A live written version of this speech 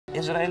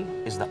Israel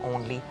is the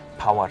only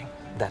power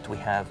that we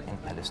have in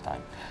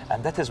Palestine.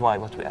 And that is why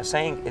what we are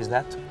saying is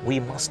that we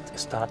must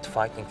start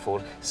fighting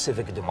for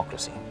civic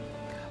democracy.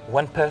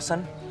 One person,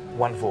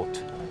 one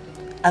vote.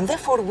 And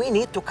therefore we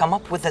need to come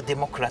up with a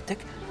democratic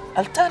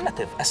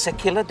alternative, a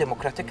secular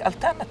democratic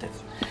alternative.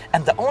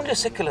 And the only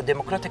secular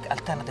democratic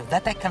alternative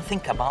that I can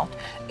think about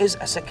is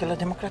a secular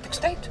democratic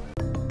state.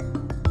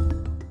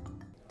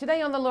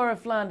 Today on the Laura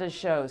Flanders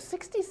show,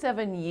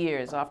 67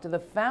 years after the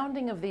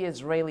founding of the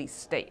Israeli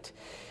state,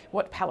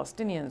 what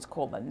Palestinians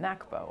call the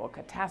Nakba or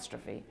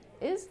catastrophe,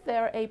 is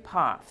there a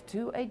path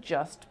to a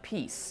just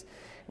peace?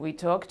 We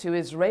talk to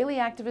Israeli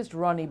activist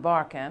Ronnie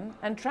Barkan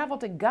and travel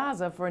to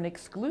Gaza for an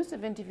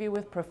exclusive interview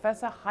with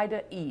Professor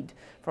Haidar Eid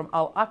from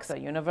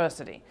al-Aqsa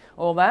University.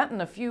 All that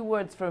and a few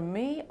words from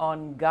me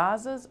on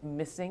Gaza's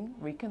missing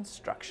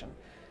reconstruction.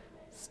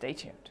 Stay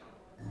tuned.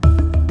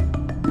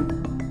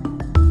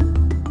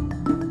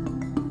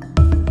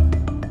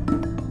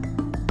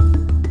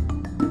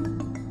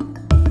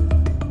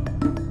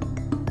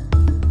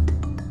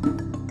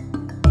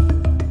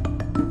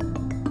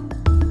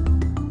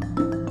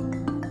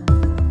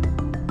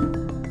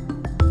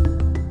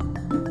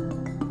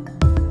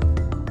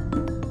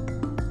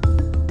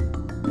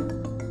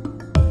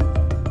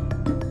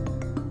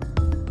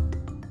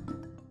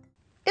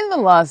 In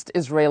the last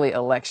Israeli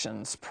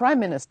elections, Prime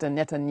Minister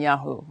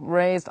Netanyahu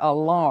raised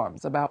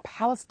alarms about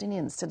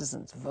Palestinian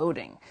citizens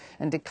voting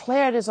and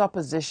declared his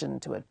opposition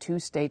to a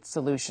two-state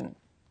solution.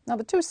 Now,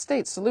 the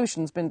two-state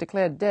solution's been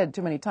declared dead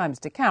too many times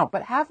to count,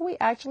 but have we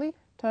actually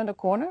turned a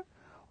corner?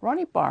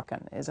 Ronnie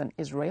Barkan is an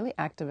Israeli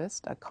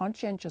activist, a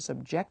conscientious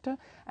objector,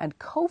 and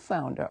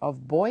co-founder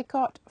of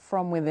Boycott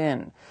from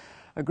Within,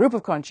 a group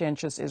of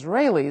conscientious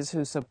Israelis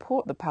who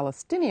support the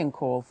Palestinian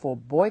call for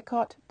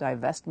boycott,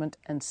 divestment,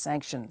 and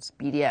sanctions,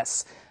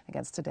 BDS,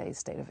 against today's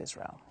state of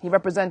Israel. He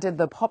represented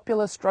the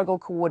Popular Struggle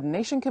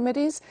Coordination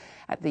Committees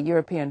at the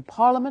European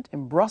Parliament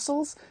in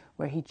Brussels,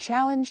 where he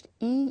challenged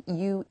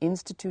EU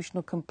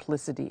institutional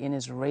complicity in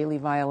Israeli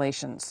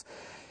violations.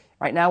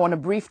 Right now, on a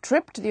brief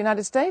trip to the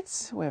United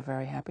States, we're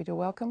very happy to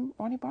welcome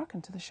Ronnie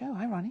Barkan to the show.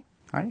 Hi, Ronnie.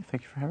 Hi,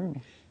 thank you for having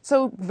me.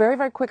 So, very,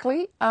 very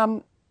quickly,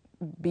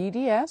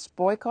 BDS,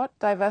 boycott,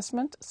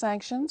 divestment,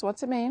 sanctions,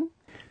 what's it mean?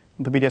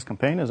 The BDS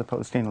campaign is a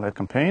Palestinian-led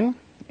campaign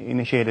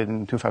initiated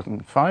in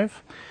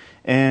 2005,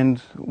 and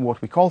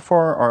what we call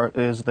for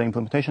is the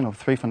implementation of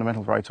three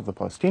fundamental rights of the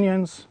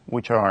Palestinians,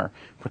 which are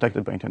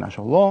protected by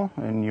international law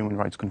and human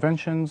rights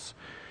conventions,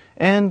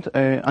 and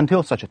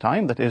until such a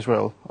time that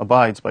Israel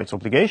abides by its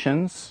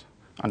obligations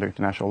under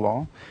international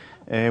law,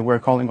 we're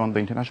calling on the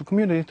international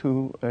community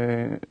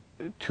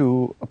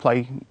to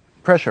apply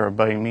pressure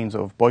by means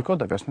of boycott,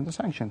 divestment, and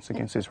sanctions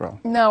against Israel.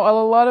 Now, a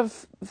lot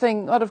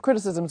of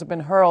criticisms have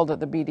been hurled at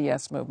the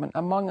BDS movement,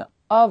 among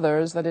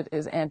others that it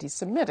is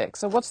anti-Semitic.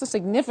 So what's the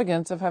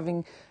significance of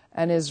having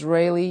an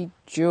Israeli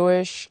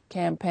Jewish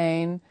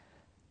campaign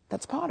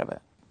that's part of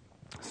it?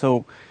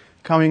 So,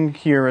 coming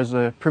here as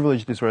a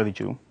privileged Israeli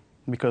Jew,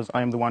 because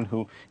I am the one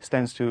who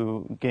stands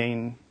to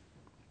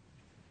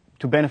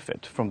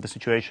benefit from the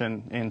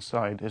situation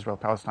inside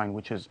Israel-Palestine,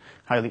 which is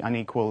highly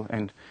unequal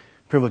and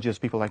privileges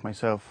people like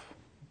myself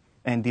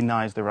and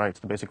denies the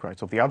basic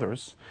rights of the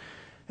others.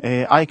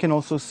 I can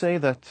also say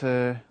that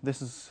the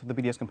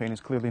BDS campaign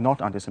is clearly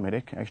not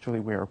anti-Semitic.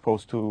 Actually, we are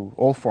opposed to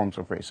all forms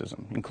of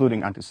racism,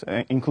 including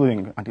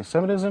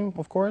anti-Semitism,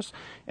 of course,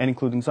 and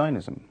including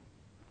Zionism,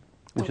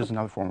 which is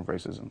another form of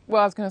racism.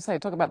 Well, I was going to say,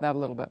 talk about that a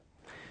little bit.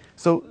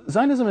 So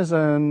Zionism is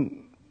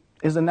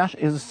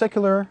a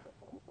secular,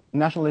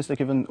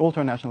 nationalistic, even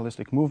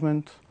ultra-nationalistic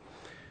movement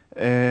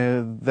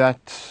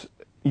that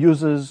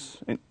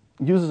uses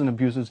and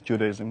abuses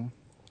Judaism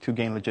to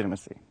gain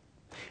legitimacy,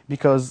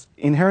 because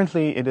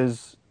inherently it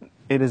is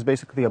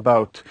basically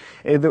about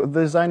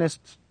the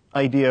Zionist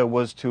idea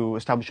was to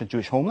establish a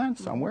Jewish homeland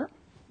somewhere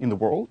in the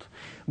world,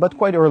 but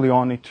quite early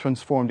on it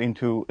transformed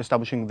into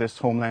establishing this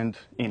homeland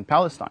in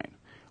Palestine,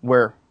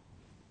 where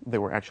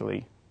there were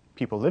actually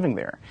people living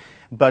there.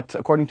 But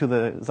according to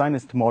the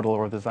Zionist model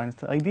or the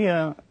Zionist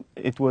idea,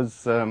 it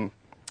was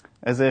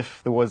as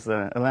if there was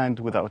a land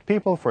without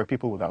people for a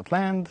people without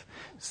land.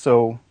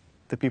 So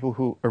the people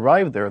who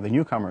arrived there, the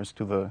newcomers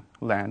to the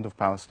land of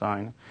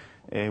Palestine,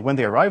 when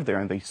they arrived there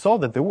and they saw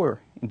that there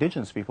were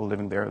indigenous people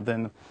living there,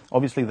 then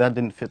obviously that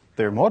didn't fit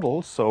their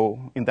model.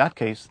 So in that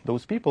case,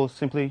 those people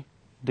simply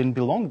didn't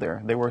belong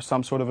there. They were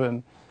some sort of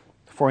a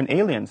foreign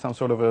alien, some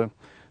sort of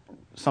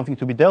something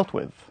to be dealt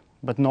with,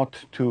 but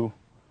not to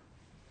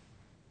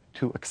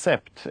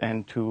accept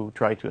and to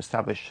try to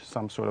establish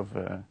some sort of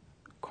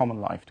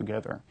common life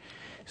together.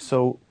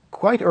 So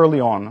quite early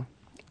on,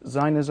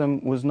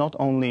 Zionism was not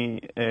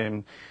only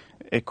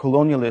a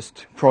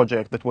colonialist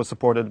project that was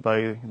supported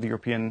by the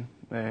European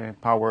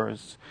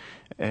powers,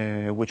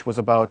 which was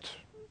about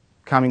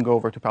coming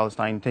over to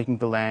Palestine, taking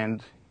the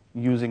land,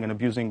 using and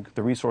abusing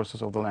the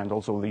resources of the land,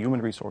 also the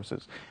human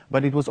resources.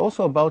 But it was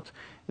also about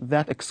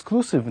that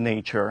exclusive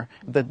nature,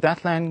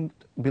 that land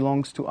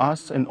belongs to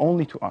us and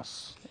only to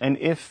us. And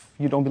if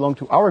you don't belong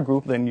to our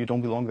group, then you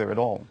don't belong there at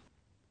all.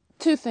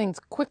 Two things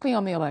quickly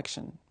on the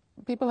election.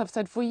 people have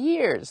said for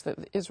years that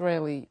the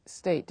Israeli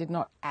state did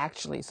not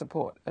actually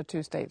support a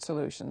two-state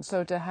solution.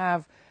 So to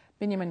have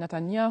Benjamin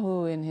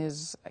Netanyahu in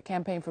his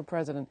campaign for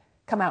president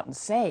come out and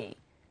say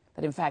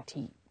that, in fact,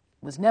 he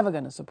was never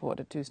going to support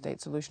a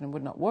two-state solution and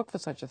would not work for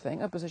such a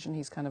thing, a position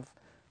he's kind of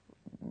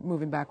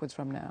moving backwards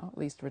from now, at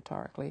least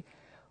rhetorically,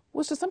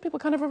 was to some people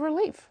kind of a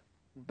relief.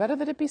 Better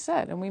that it be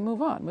said, and we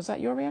move on. Was that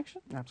your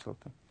reaction?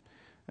 Absolutely.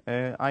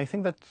 I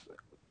think that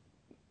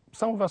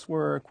some of us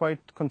were quite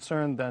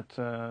concerned that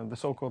the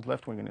so-called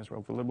left wing in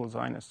Israel, the liberal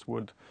Zionists,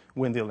 would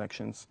win the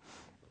elections.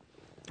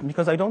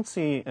 Because I don't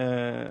see...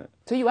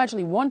 So you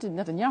actually wanted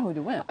Netanyahu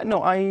to win?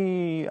 No,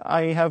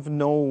 I have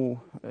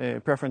no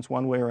preference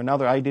one way or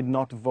another. I did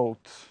not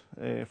vote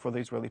for the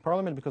Israeli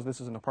parliament because this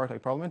is an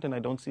apartheid parliament, and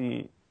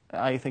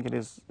I think it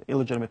is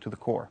illegitimate to the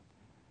core.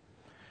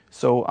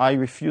 So I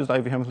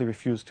vehemently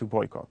refused to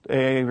boycott.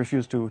 I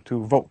refused to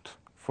vote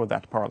for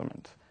that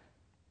parliament.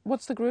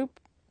 What's the group?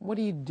 What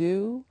do you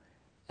do?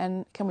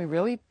 And can we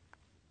really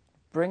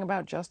bring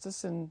about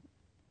justice in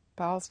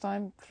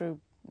Palestine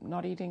through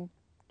not eating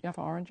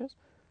Jaffa oranges?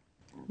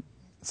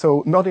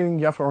 So not eating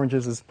Jaffa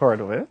oranges is part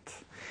of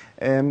it.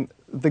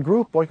 The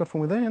group Boycott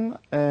from Within,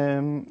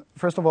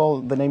 first of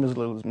all, the name is a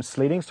little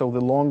misleading. So the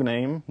long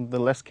name, the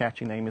less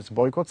catchy name is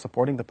Boycott,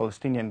 supporting the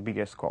Palestinian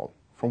BDS call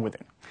from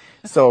within.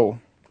 So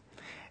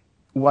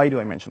why do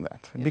I mention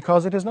that?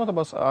 Because it is not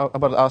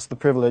about us, the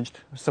privileged,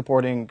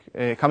 supporting,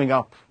 coming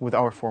up with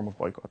our form of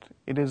boycott.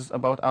 It is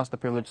about us, the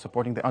privileged,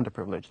 supporting the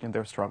underprivileged in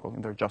their struggle,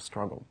 in their just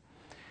struggle.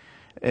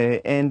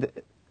 And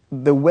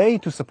the way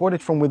to support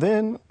it from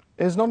within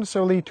is not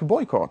necessarily to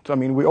boycott. I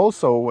mean, we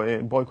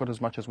also boycott as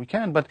much as we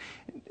can, but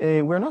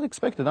we're not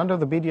expected, under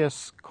the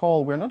BDS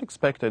call, we're not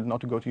expected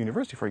not to go to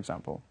university, for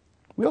example.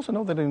 We also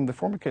know that in the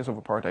former case of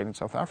apartheid in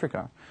South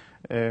Africa,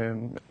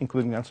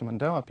 including Nelson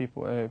Mandela,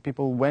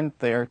 people went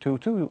there to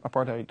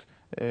apartheid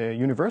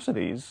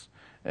universities,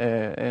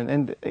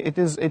 and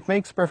it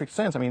makes perfect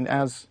sense. I mean,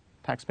 as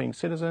tax-paying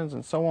citizens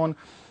and so on,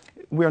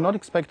 we are not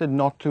expected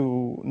not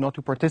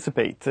to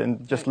participate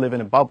and just live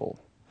in a bubble.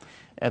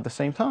 At the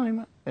same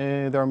time,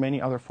 there are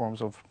many other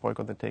forms of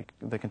boycott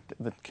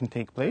that can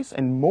take place,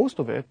 and most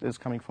of it is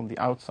coming from the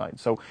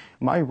outside. So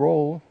my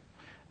role,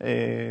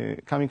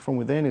 coming from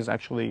within, is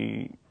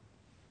actually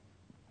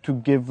to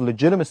give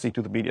legitimacy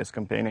to the BDS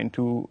campaign and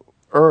to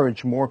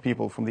urge more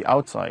people from the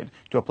outside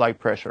to apply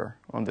pressure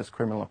on this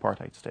criminal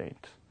apartheid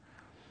state.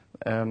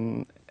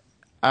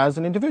 As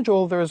an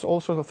individual, there's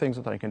all sorts of things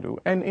that I can do.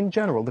 And in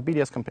general, the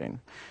BDS campaign,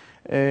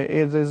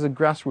 it is a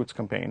grassroots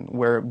campaign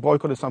where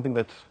boycott is something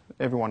that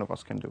every one of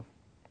us can do.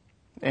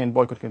 And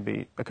boycott can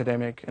be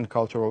academic and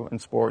cultural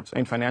and sports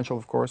and financial,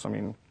 of course. I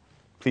mean,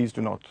 please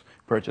do not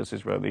purchase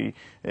Israeli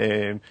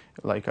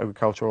like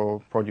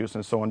agricultural produce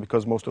and so on,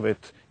 because most of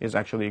it is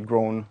actually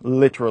grown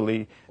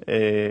literally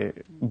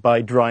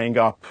by drying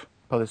up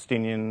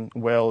Palestinian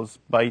wells,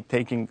 by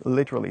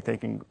literally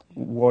taking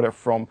water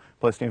from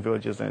Palestinian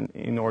villages and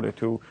in order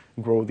to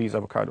grow these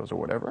avocados or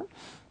whatever.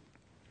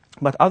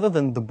 But other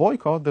than the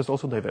boycott, there's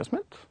also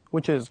divestment,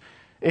 which is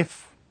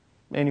if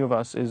any of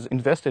us is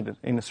invested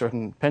in a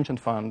certain pension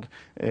fund,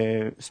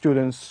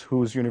 students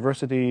whose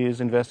university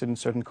is invested in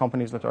certain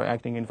companies that are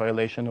acting in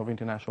violation of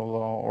international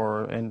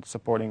law and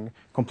supporting,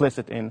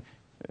 complicit in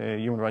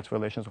human rights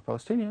violations of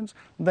Palestinians,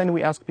 then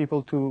we ask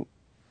people to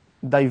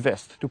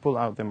divest, to pull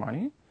out their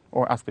money,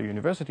 or ask the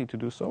university to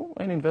do so,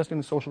 and invest in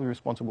a socially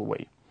responsible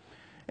way.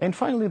 And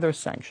finally, there's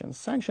sanctions.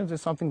 Sanctions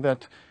is something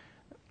that,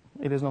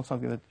 it is not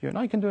something that you and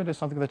I can do, it is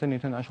something that an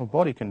international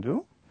body can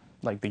do,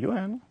 like the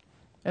UN,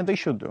 and they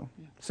should do.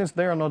 Yeah. Since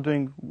they are not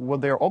doing what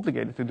they are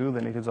obligated to do,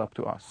 then it is up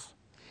to us.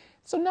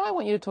 So now I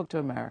want you to talk to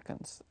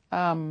Americans.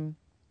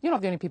 You're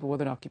not the only people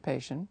with an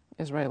occupation,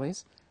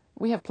 Israelis.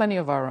 We have plenty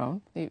of our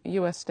own. The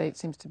U.S. state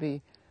seems to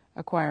be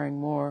acquiring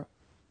more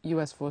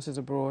U.S. forces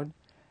abroad.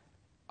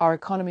 Our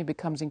economy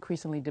becomes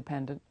increasingly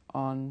dependent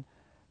on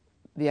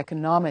the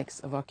economics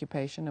of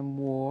occupation and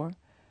war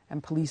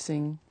and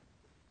policing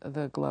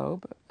the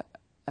globe,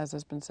 as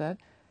has been said.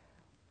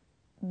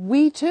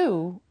 We,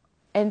 too,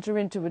 enter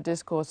into a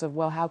discourse of,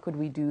 well, how could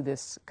we do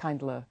this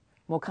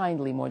more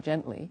kindly, more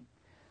gently?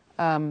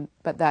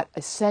 But that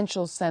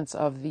essential sense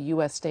of the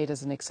U.S. state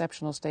as an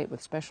exceptional state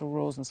with special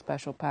rules and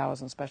special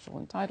powers and special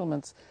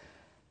entitlements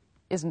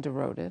isn't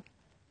eroded.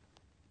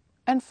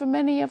 And for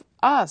many of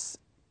us,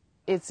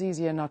 it's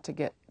easier not to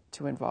get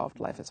too involved.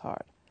 Life is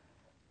hard.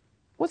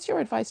 What's your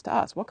advice to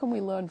us? What can we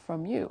learn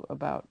from you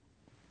about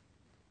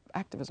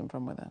activism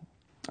from within?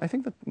 I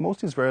think that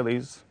most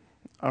Israelis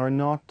are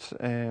not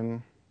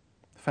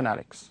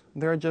fanatics.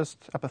 They're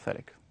just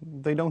apathetic.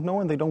 They don't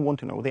know and they don't want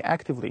to know. They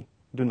actively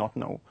do not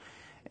know.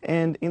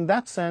 And in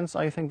that sense,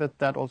 I think that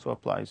that also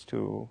applies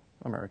to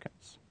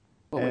Americans.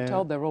 Well, we're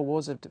told they're all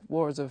wars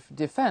of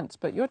defense,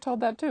 but you're told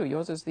that too.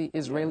 Yours is the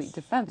Israeli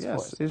Defense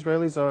Force. Yes,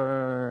 Israelis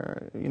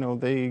are,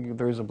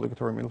 there is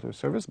obligatory military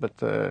service, but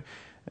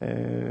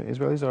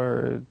Israelis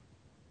are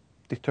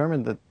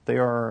determined that they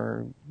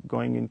are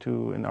going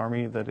into an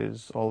army that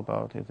is all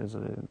about it as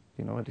a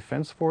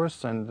defense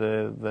force, and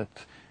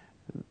that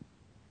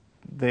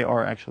they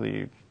are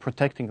actually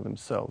protecting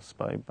themselves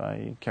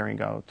by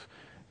carrying out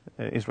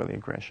Israeli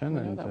aggression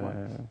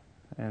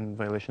and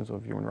violations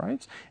of human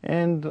rights.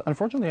 And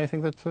unfortunately, I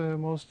think that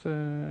most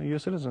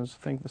U.S. citizens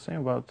think the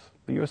same about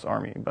the U.S.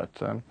 Army, but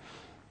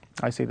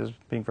I see it as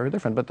being very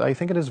different. But I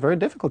think it is very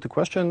difficult to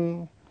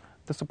question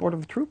the support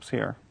of the troops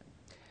here.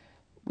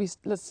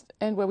 Let's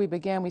end where we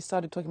began. We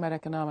started talking about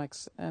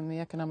economics and the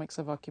economics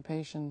of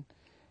occupation.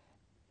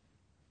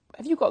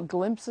 Have you got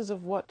glimpses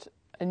of what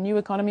a new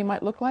economy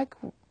might look like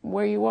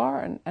where you are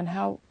and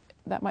how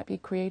that might be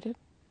created?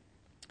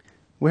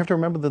 We have to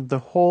remember that the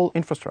whole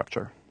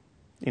infrastructure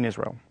in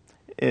Israel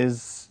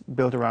is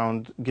built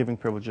around giving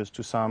privileges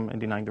to some and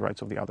denying the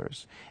rights of the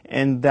others.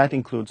 And that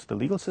includes the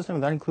legal system,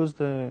 and that includes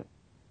the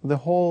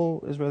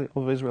whole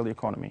Israeli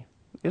economy.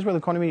 The Israeli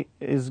economy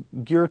is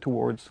geared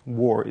towards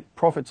war. It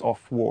profits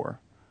off war.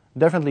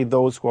 Definitely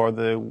those who are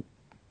the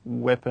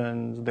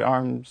weapons, the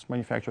arms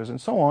manufacturers,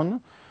 and so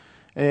on,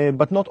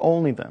 but not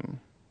only them.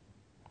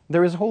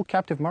 There is a whole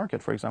captive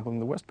market, for example, in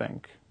the West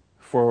Bank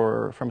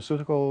for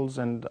pharmaceuticals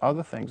and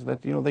other things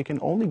that they can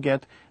only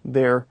get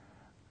their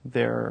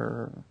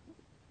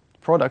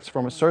products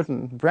from a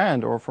certain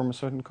brand or from a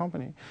certain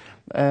company,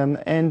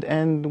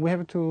 and we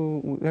have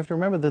to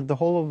remember that the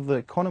whole of the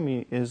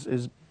economy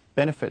is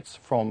benefits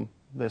from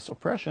this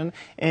oppression,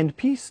 and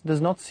peace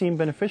does not seem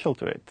beneficial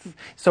to it.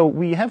 So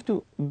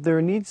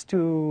there needs to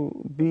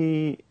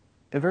be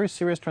a very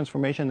serious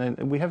transformation, and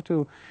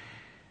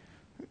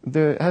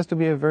there has to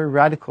be a very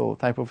radical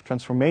type of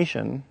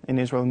transformation in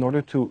Israel in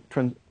order to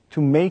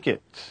make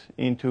it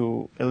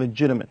into a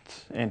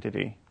legitimate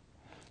entity,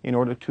 in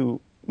order to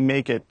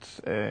make it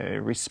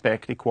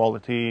respect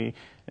equality,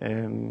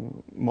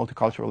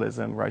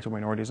 multiculturalism, rights of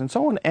minorities, and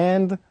so on,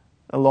 and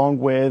along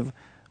with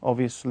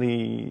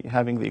obviously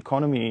having the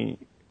economy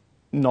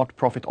not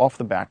profit off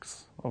the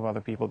backs of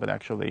other people, but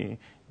actually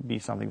be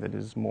something that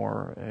is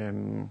more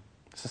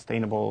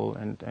sustainable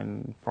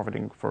and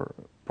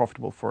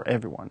profitable for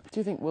everyone. Do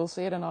you think we'll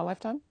see it in our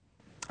lifetime?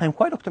 I'm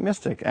quite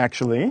optimistic,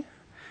 actually,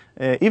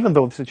 even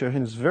though the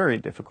situation is very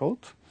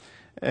difficult,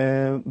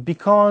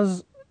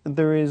 because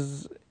there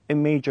is a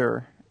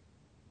major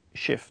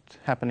shift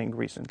happening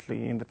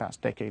recently in the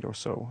past decade or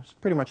so,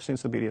 pretty much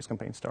since the BDS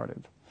campaign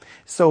started.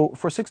 So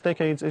for 6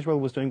 decades, Israel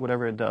was doing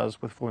whatever it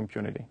does with full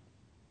impunity,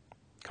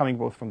 coming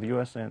both from the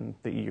US and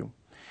the EU.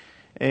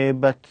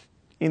 But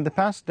in the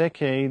past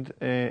decade,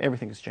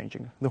 everything is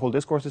changing. The whole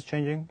discourse is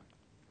changing.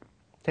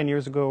 10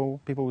 years ago,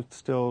 people would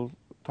still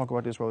talk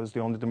about Israel as the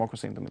only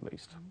democracy in the Middle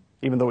East,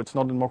 even though it's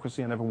not a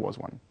democracy and never was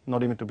one,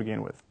 not even to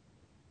begin with.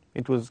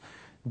 It was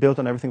built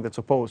on everything that's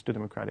opposed to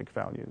democratic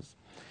values.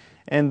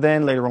 And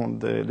then later on,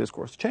 the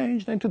discourse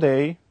changed, and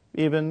today,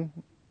 even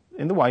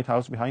in the White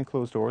House, behind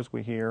closed doors,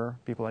 we hear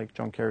people like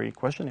John Kerry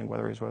questioning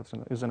whether Israel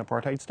is an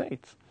apartheid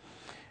state.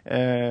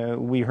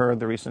 We heard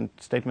the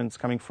recent statements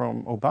coming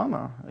from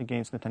Obama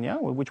against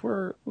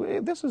Netanyahu,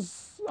 this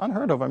is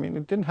unheard of. I mean,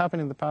 it didn't happen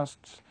in the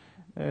past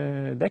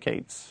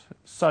decades,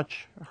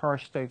 such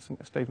harsh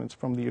statements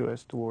from the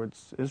US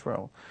towards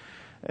Israel.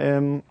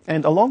 And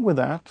along with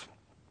that,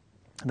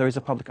 there is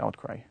a public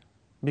outcry,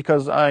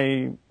 because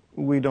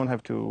we don't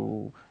have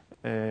to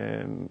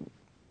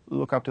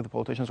look up to the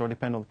politicians or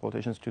depend on the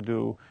politicians to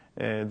do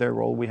their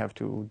role. We have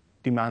to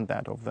demand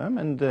that of them,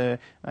 and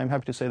I'm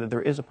happy to say that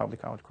there is a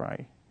public outcry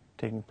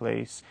taking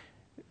place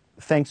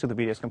thanks to the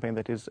BDS campaign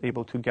that is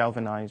able to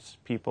galvanize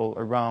people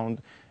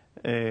around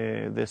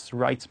this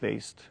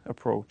rights-based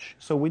approach.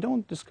 So we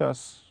don't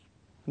discuss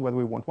whether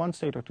we want 1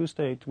 state or 2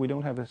 states. We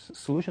don't have a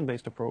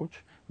solution-based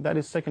approach. That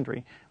is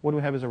secondary. What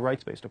we have is a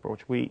rights-based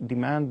approach. We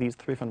demand these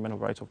 3 fundamental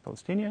rights of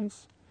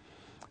Palestinians,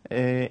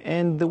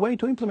 and the way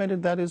to implement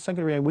it, that is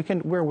secondary.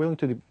 We're willing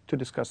to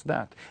discuss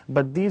that.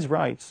 But these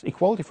rights,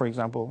 equality, for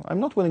example,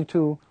 I'm not willing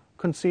to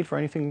concede for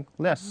anything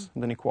less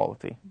than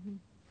equality. Mm-hmm.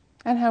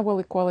 And how will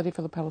equality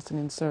for the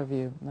Palestinians serve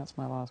you? And that's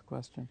my last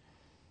question.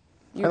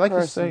 I like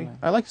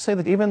to say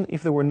that even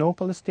if there were no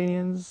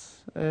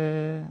Palestinians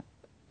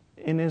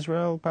in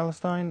Israel,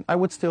 Palestine, I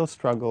would still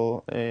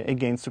struggle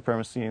against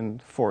supremacy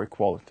and for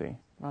equality.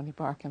 Ronnie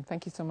Barkan,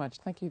 thank you so much.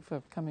 Thank you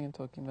for coming and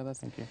talking with us.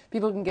 Thank you.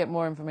 People can get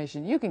more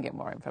information. You can get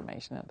more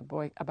information at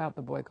about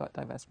the Boycott,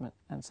 Divestment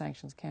and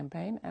Sanctions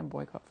Campaign and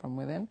Boycott from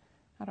Within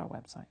at our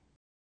website.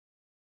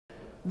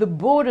 The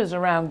borders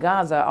around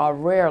Gaza are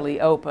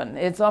rarely open.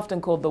 It's often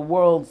called the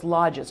world's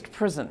largest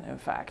prison, in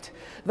fact.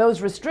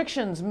 Those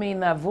restrictions mean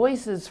that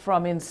voices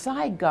from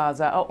inside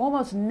Gaza are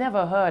almost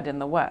never heard in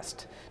the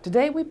West.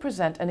 Today we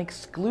present an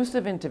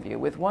exclusive interview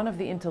with one of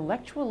the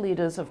intellectual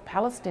leaders of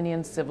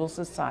Palestinian civil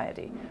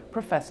society,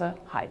 Professor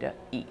Haidar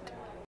Eid.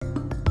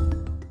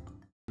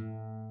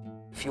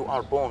 If you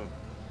are born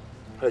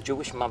a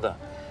Jewish mother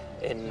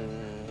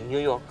in New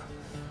York,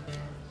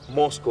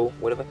 Moscow,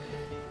 whatever,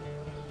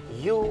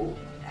 you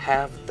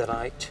have the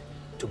right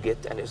to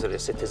get an Israeli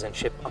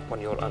citizenship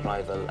upon your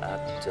arrival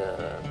at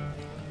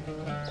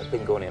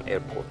Ben Gurion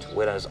Airport.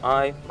 Whereas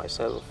I,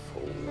 myself,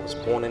 who was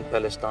born in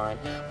Palestine,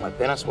 my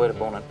parents were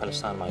born in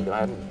Palestine,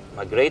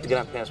 my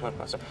great-grandparents were in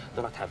Palestine,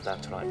 do not have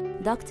that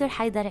right. Dr.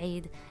 Haidar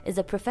Eid is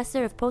a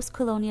professor of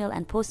postcolonial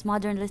and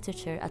postmodern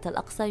literature at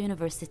al-Aqsa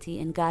University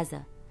in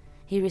Gaza.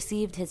 He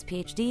received his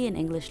PhD in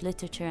English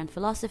literature and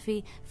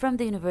philosophy from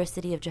the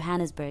University of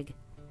Johannesburg.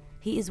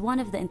 He is one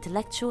of the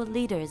intellectual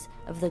leaders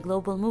of the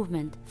global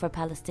movement for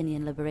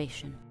Palestinian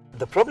liberation.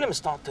 The problem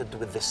started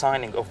with the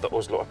signing of the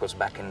Oslo Accords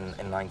back in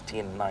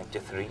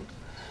 1993,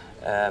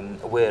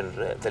 where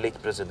the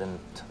late president,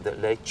 the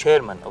late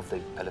chairman of the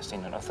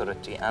Palestinian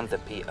Authority and the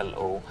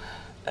PLO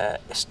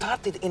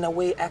started in a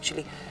way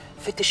actually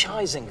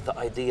fetishizing the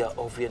idea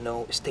of,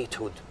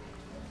 statehood.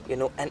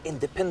 An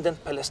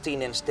independent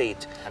Palestinian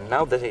state. And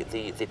now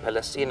the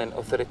Palestinian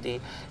Authority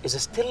is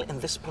still in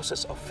this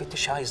process of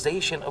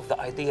fetishization of the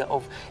idea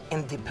of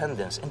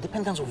independence.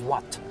 Independence of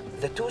what?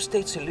 The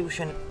two-state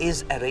solution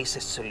is a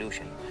racist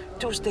solution.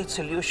 Two-state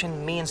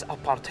solution means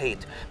apartheid,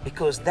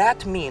 because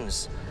that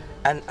means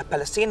a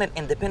Palestinian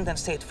independent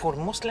state for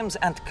Muslims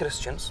and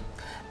Christians,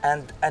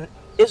 and an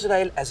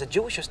Israel as a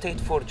Jewish state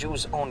for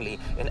Jews only.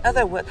 In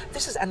other words,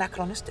 this is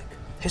anachronistic.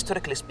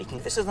 Historically speaking,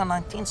 this is the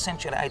 19th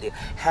century idea.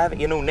 Have,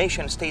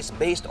 nation states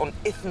based on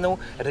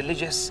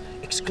ethno-religious,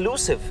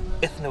 exclusive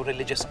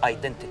ethno-religious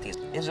identities.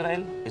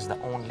 Israel is the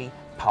only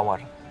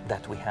power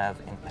that we have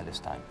in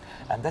Palestine.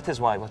 And that is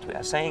why what we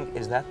are saying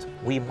is that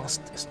we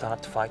must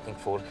start fighting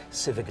for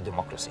civic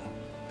democracy.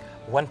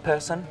 One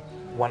person,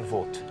 one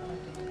vote.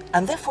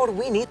 And therefore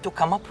we need to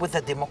come up with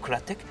a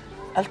democratic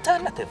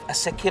alternative, a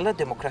secular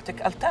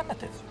democratic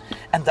alternative.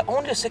 And the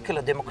only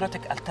secular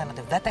democratic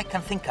alternative that I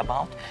can think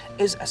about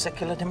is a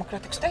secular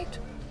democratic state.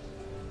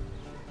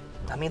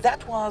 I mean,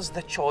 that was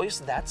the choice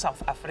that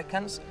South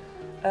Africans,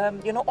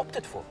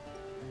 opted for.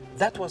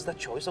 That was the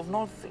choice of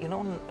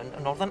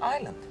Northern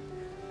Ireland.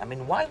 I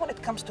mean, why when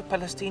it comes to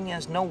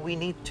Palestinians, no, we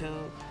need to,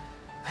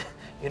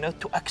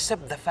 to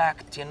accept the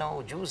fact,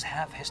 Jews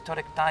have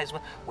historic ties.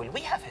 Well,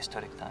 we have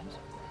historic ties.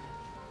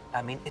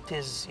 I mean, it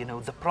is,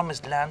 the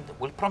promised land,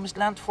 promised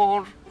land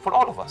for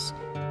all of us.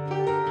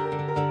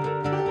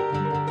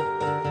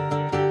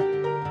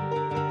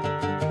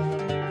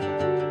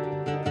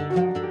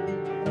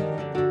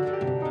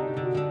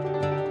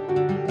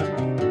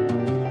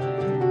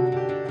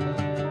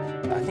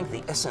 I think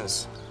the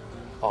essence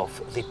of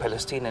the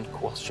Palestinian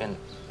question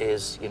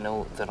is,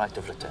 the right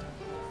of return.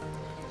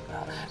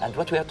 And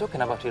what we are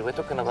talking about here, we're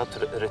talking about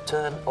the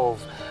return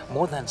of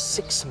more than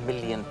 6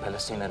 million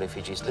Palestinian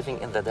refugees living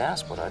in the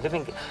diaspora,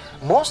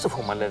 most of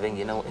whom are living,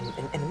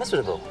 in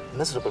miserable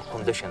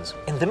conditions.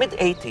 In the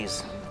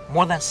mid-80s,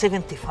 more than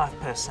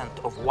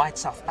 75% of white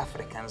South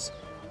Africans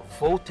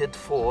voted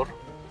for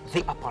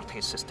the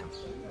apartheid system,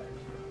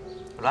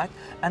 right?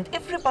 And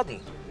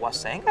everybody was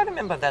saying, I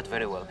remember that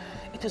very well,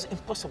 it is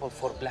impossible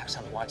for blacks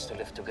and whites to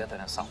live together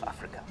in South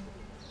Africa.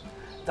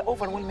 The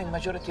overwhelming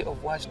majority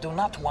of whites do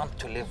not want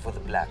to live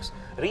with blacks.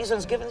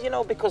 Reasons given,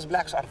 because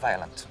blacks are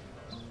violent,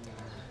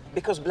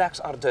 because blacks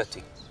are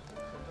dirty,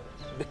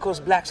 because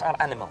blacks are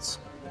animals,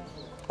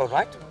 all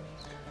right?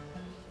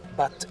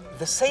 But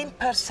the same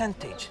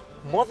percentage,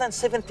 more than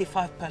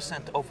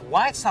 75% of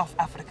white South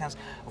Africans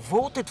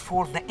voted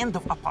for the end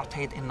of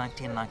apartheid in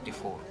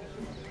 1994.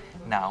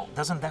 Now,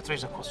 doesn't that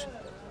raise a question?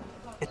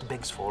 It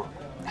begs for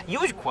a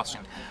huge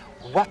question.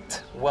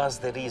 What was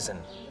the reason?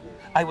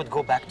 I would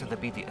go back to the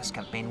BDS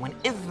campaign when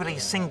every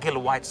single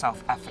white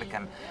South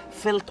African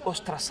felt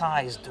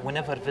ostracized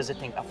whenever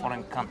visiting a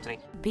foreign country.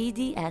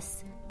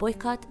 BDS,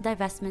 Boycott,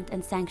 Divestment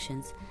and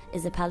Sanctions,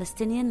 is a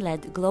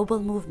Palestinian-led global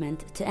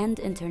movement to end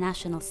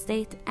international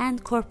state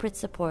and corporate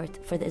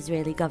support for the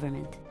Israeli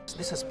government.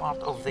 This is part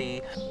of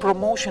the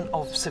promotion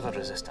of civil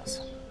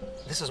resistance.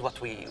 This is what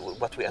we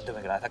are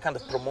doing, right? A kind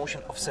of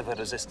promotion of civil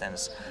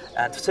resistance.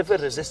 And civil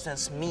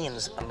resistance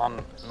means a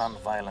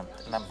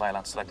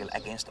non-violent struggle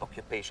against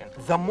occupation.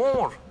 The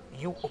more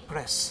you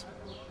oppress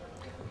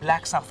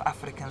black South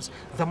Africans,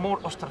 the more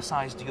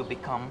ostracized you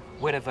become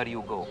wherever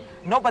you go.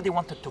 Nobody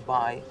wanted to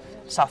buy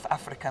South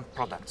African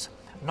products.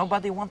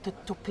 Nobody wanted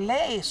to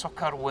play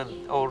soccer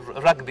or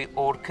rugby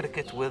or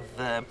cricket with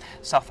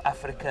South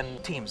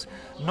African teams.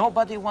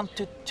 Nobody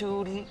wanted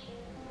to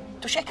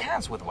shake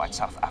hands with white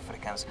South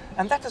Africans.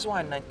 And that is why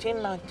in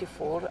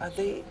 1994,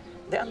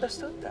 they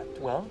understood that,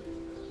 well,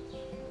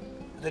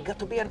 there got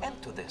to be an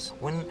end to this.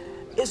 When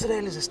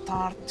Israelis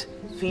start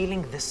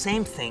feeling the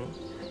same thing,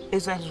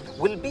 Israel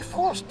will be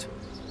forced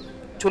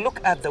to look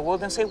at the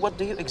world and say, what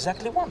do you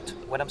exactly want?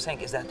 What I'm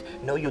saying is that,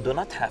 no, you do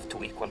not have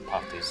two equal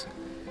parties.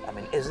 I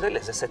mean, Israel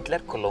is a settler,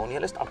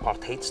 colonialist,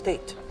 apartheid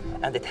state,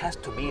 and it has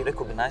to be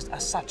recognized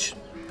as such.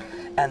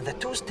 And the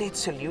two-state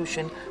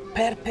solution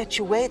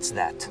perpetuates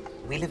that.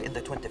 We live in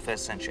the 21st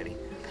century.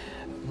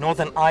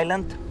 Northern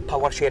Ireland,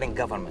 power-sharing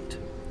government.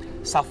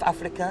 South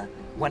Africa,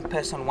 one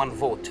person, one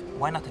vote.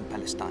 Why not in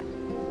Palestine?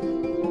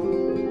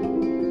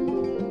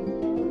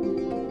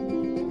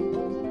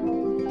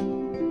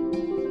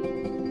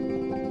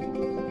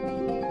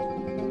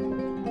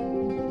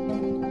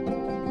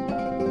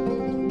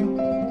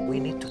 We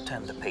need to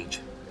turn the page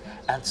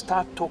and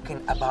start talking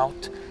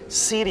about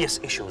serious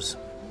issues.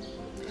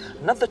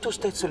 Not the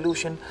two-state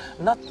solution,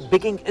 not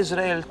begging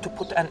Israel to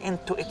put an end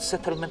to its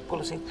settlement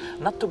policy,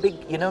 not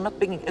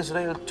begging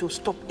Israel to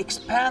stop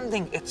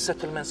expanding its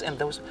settlements in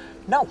those.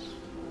 No,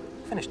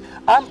 finished.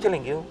 I'm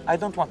telling you, I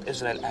don't want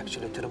Israel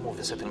actually to remove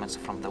the settlements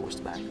from the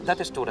West Bank. That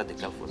is too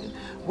radical for me.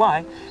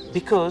 Why?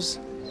 Because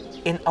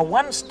in a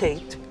one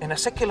state, in a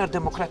secular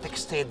democratic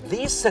state,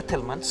 these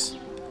settlements,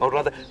 or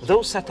rather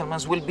those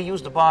settlements, will be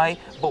used by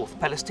both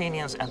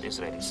Palestinians and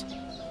Israelis.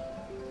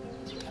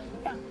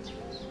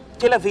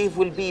 Tel Aviv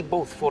will be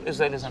both for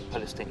Israelis and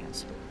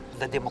Palestinians.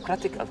 The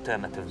democratic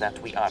alternative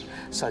that we are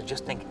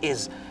suggesting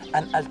is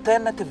an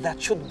alternative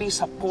that should be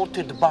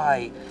supported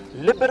by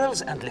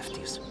liberals and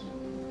lefties.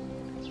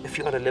 If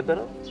you are a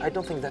liberal, I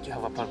don't think that you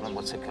have a problem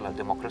with secular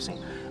democracy.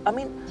 I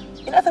mean,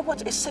 in other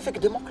words, it's civic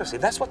democracy.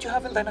 That's what you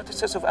have in the United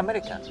States of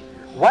America.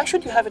 Why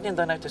should you have it in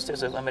the United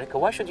States of America?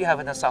 Why should you have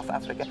it in South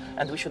Africa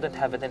and we shouldn't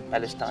have it in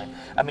Palestine?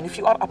 I mean, if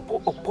you are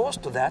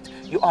opposed to that,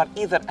 you are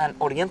either an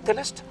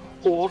Orientalist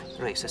or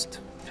racist.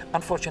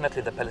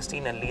 Unfortunately, the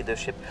Palestinian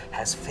leadership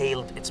has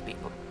failed its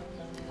people.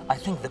 I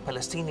think the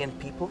Palestinian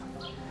people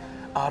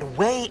are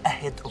way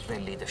ahead of their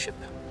leadership.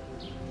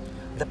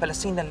 The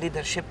Palestinian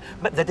leadership,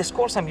 but the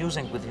discourse I'm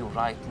using with you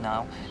right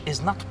now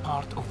is not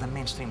part of the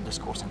mainstream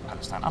discourse in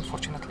Palestine,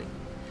 unfortunately.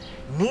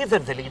 Neither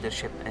the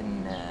leadership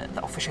in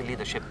the official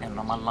leadership in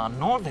Ramallah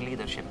nor the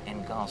leadership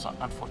in Gaza,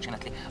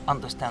 unfortunately,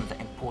 understand the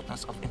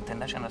importance of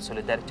international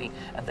solidarity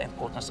and the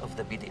importance of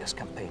the BDS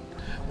campaign.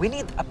 We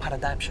need a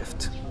paradigm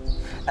shift,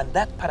 and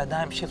that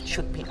paradigm shift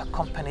should be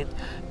accompanied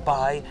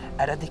by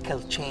a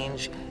radical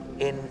change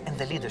in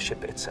the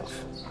leadership itself.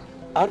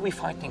 Are we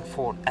fighting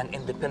for an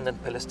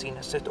independent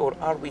Palestinian state, or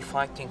are we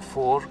fighting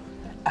for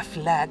a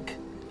flag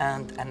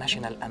and a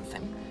national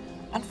anthem?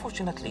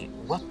 Unfortunately,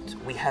 what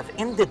we have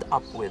ended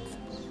up with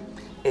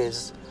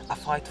is a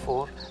fight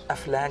for a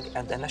flag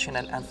and a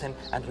national anthem,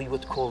 and we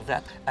would call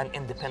that an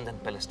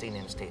independent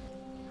Palestinian state.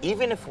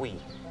 Even if we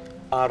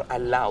are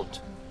allowed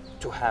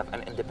to have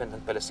an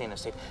independent Palestinian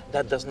state,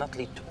 that does not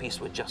lead to peace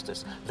with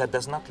justice. That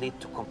does not lead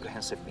to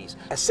comprehensive peace.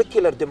 A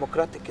secular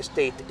democratic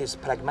state is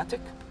pragmatic,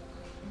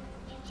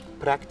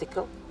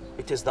 practical.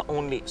 It is the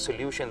only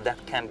solution that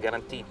can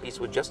guarantee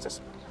peace with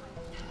justice.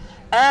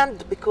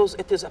 And because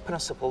it is a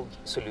principled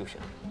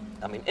solution.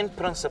 I mean, in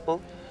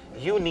principle,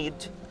 you need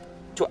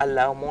to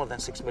allow more than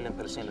 6 million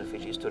Palestinian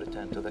refugees to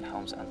return to their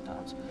homes and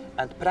towns.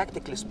 And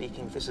practically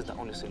speaking, this is the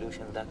only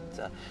solution that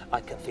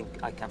I can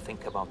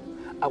think about.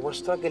 Our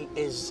struggle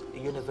is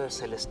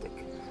universalistic.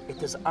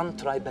 It is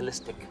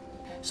untribalistic.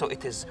 So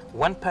it is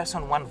one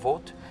person, one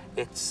vote.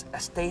 It's a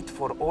state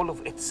for all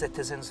of its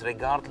citizens,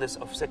 regardless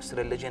of sex,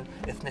 religion,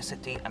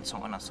 ethnicity, and so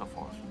on and so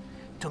forth.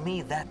 To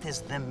me, that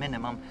is the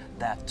minimum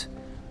that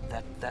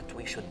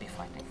we should be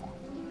fighting for.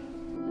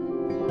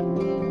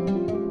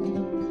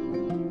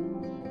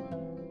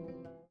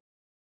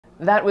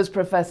 That was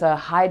Professor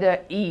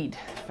Haidar Eid,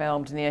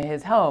 filmed near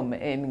his home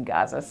in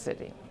Gaza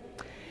City.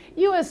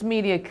 U.S.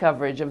 media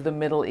coverage of the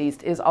Middle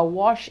East is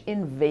awash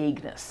in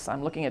vagueness.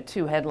 I'm looking at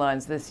two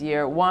headlines this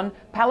year. One,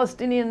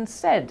 Palestinian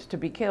said to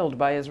be killed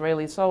by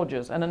Israeli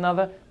soldiers, and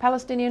another,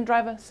 Palestinian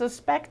driver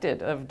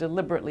suspected of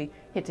deliberately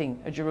hitting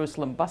a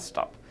Jerusalem bus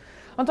stop.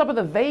 On top of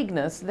the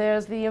vagueness,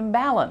 there's the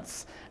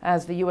imbalance.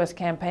 As the U.S.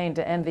 campaign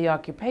to end the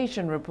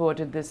occupation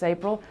reported this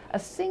April, a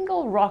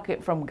single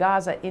rocket from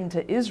Gaza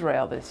into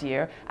Israel this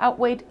year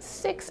outweighed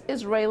 6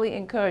 Israeli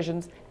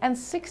incursions and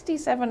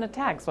 67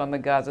 attacks on the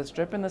Gaza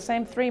Strip in the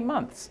same 3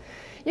 months.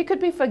 You could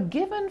be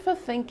forgiven for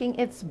thinking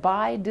it's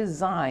by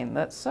design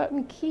that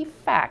certain key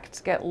facts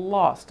get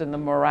lost in the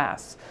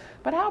morass.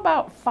 But how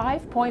about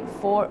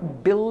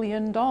 $5.4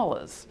 billion?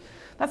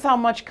 That's how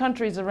much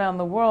countries around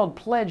the world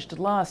pledged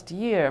last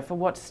year for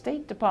what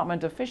State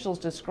Department officials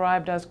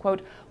described as,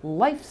 quote,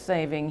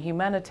 life-saving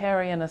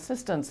humanitarian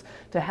assistance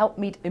to help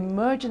meet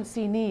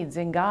emergency needs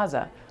in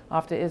Gaza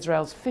after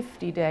Israel's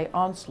 50-day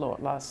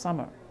onslaught last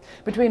summer.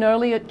 Between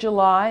early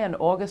July and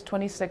August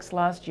 26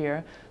 last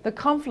year, the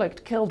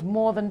conflict killed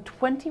more than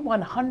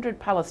 2,100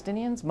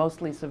 Palestinians,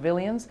 mostly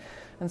civilians,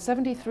 and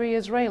 73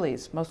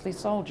 Israelis, mostly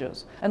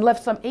soldiers, and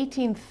left some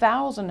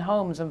 18,000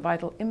 homes and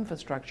vital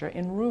infrastructure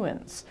in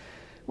ruins,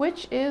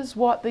 which is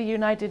what the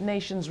United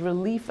Nations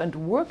Relief and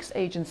Works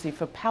Agency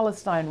for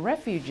Palestine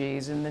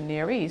Refugees in the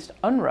Near East,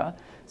 UNRWA,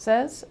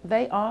 says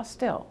they are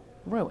still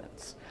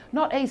ruins.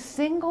 Not a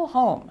single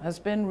home has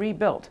been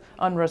rebuilt,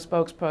 UNRWA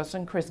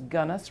spokesperson Chris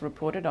Gunness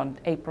reported on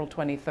April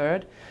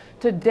 23rd.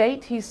 To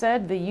date, he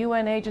said, the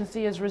UN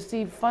agency has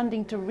received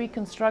funding to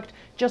reconstruct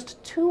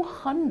just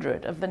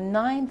 200 of the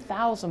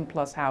 9,000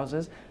 plus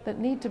houses that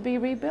need to be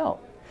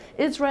rebuilt.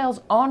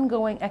 Israel's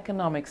ongoing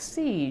economic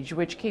siege,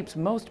 which keeps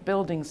most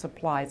building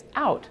supplies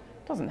out,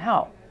 doesn't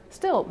help.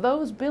 Still,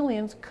 those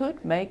billions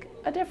could make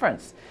a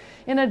difference.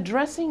 In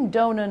addressing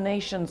donor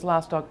nations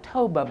last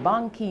October,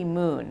 Ban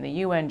Ki-moon, the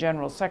UN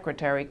General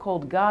Secretary,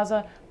 called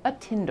Gaza a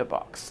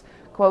tinderbox.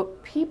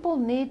 Quote, people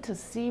need to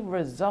see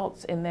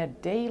results in their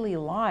daily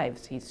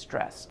lives, he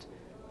stressed.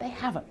 They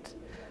haven't.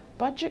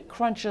 budget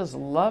crunchers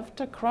love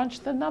to crunch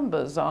the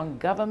numbers on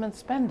government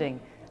spending.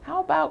 How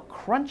about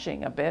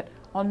crunching a bit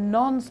on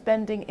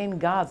non-spending in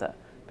Gaza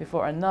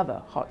before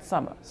another hot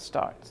summer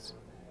starts?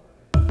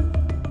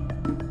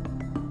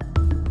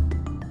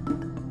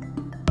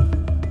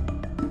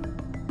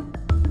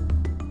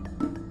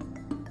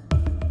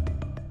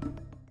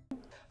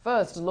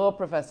 First, law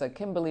professor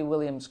Kimberly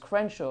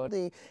Williams-Crenshaw.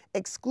 The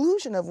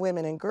exclusion of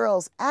women and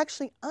girls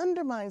actually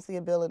undermines the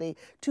ability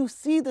to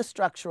see the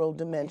structural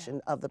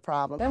dimension of the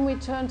problem. Then we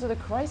turn to the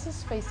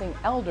crisis facing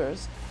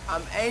elders.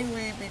 I'm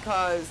angry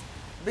because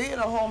being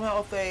a home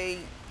health aide,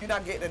 you're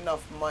not getting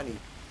enough money.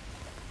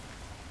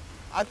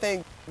 I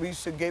think we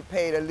should get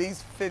paid at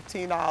least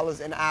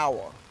 $15 an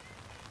hour,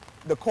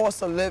 the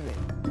cost of living.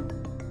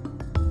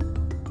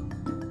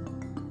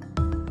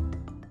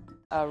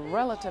 A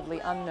relatively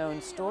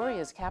unknown story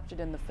is captured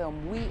in the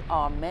film We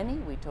Are Many.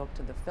 We talked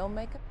to the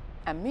filmmaker,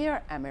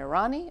 Amir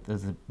Amirani.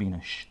 There's been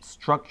a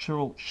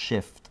structural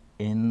shift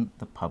in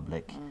the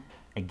public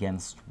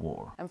against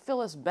war. And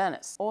Phyllis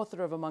Bennis,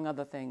 author of, among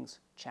other things,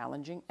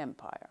 Challenging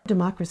Empire.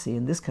 Democracy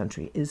in this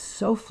country is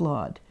so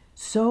flawed,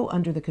 so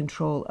under the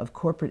control of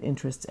corporate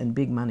interests and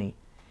big money,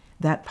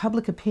 that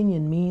public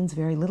opinion means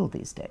very little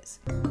these days.